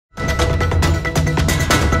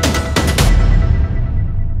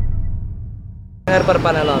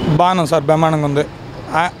బాగుంది సార్, బ్రహ్మాండంగా ఉంది.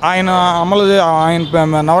 ఆయన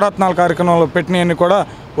నవరత్నాల కార్యక్రమంలో పెట్టినవన్నీ కూడా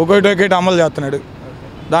ఒకటి అమలు చేస్తున్నాడు.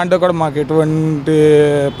 దాంట్లో కూడా మాకు ఎటువంటి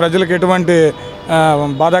ప్రజలకు ఎటువంటి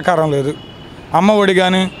బాధాకారం లేదు. అమ్మ ఒడి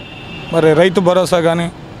కానీ, మరి రైతు భరోసా కానీ,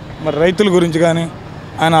 మరి రైతుల గురించి కానీ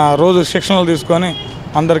ఆయన రోజు శిక్షణలు తీసుకొని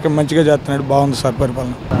అందరికీ మంచిగా చేస్తున్నాడు. బాగుంది సార్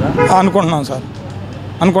పరిపాలన అనుకుంటున్నాం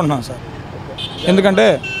సార్.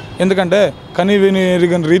 ఎందుకంటే కనీ విని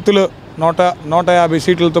ఎరిగిన రీతిలో 150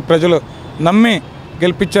 సీట్లతో ప్రజలు నమ్మి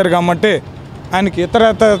గెలిపించారు కాబట్టి ఆయనకి ఇతర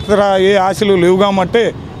ఏ ఆశలు లేవు కాబట్టి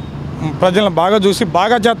ప్రజలను బాగా చూసి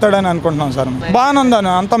బాగా చేస్తాడని అనుకుంటున్నాం సార్. బాగానే ఉందని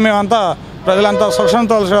మేమంతా ప్రజలంతా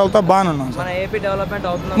సుఖంతో బాగానే ఉన్నాం సార్.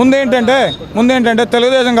 ముందేంటంటే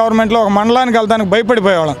తెలుగుదేశం గవర్నమెంట్లో ఒక మండలానికి వెళ్తానికి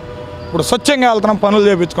భయపడిపోయేవాళ్ళం. ఇప్పుడు స్వచ్ఛంగా వెళ్తున్నాం, పనులు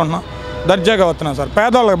చేయించుకుంటున్నాం, దర్జాగా వస్తున్నాం సార్.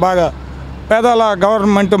 పేదల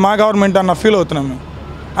గవర్నమెంట్ మా గవర్నమెంట్ అన్న ఫీల్ అవుతున్నాం మేము.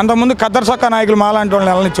 అంతకుముందు కద్దరు సొక్క నాయకులు మాలాంటి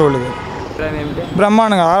వాళ్ళని వెళ్ళనిచ్చేవాళ్ళు కాదు.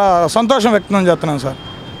 బ్రహ్మాండంగా సంతోషం వ్యక్తం చేస్తున్నాం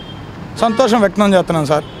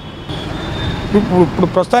సార్. ఇప్పుడు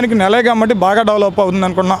ప్రస్తుతానికి నెలే కాబట్టి బాగా డెవలప్ అవుతుంది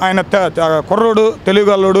అనుకుంటున్నాం. ఆయన కుర్రోడు,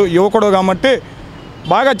 తెలుగుగల్లోడు, యువకుడు కాబట్టి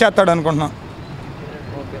బాగా చేస్తాడు అనుకుంటున్నాం.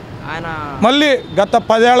 మళ్ళీ గత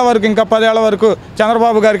 10 ఏళ్ల వరకు ఇంకా 10 ఏళ్ల వరకు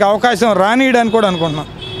చంద్రబాబు గారికి అవకాశం రానియడానికి కూడా అనుకుంటున్నాం.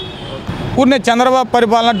 ఊరినే చంద్రబాబు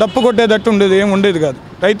పరిపాలన డప్పు కొట్టేటట్టు ఉండేది, ఏమి ఉండేది కాదు.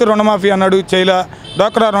 రైతు రుణమాఫీ అన్నాడు చేయలా,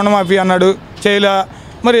 డ్వాక్రా రుణమాఫీ అన్నాడు చేయలా,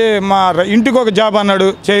 మరి మా ఇంటికి ఒక జాబ్ అన్నాడు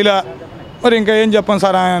చేయలా. మరి ఇంకా ఏం చెప్పండి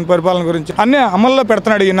సార్ ఆయన పరిపాలన గురించి. అన్నీ అమల్లో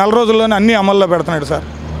పెడుతున్నాడు. ఈ 4 రోజుల్లోనే అన్నీ అమల్లో పెడుతున్నాడు సార్.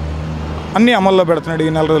 అన్నీ అమల్లో పెడుతున్నాడు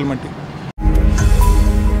ఈ 4 రోజుల మట్టి.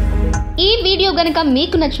 ఈ వీడియో గనుక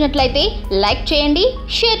మీకు నచ్చినట్లయితే లైక్ చేయండి,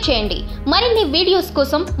 షేర్ చేయండి. మరిన్ని వీడియోస్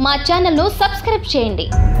కోసం మా ఛానల్ను సబ్స్క్రైబ్ చేయండి.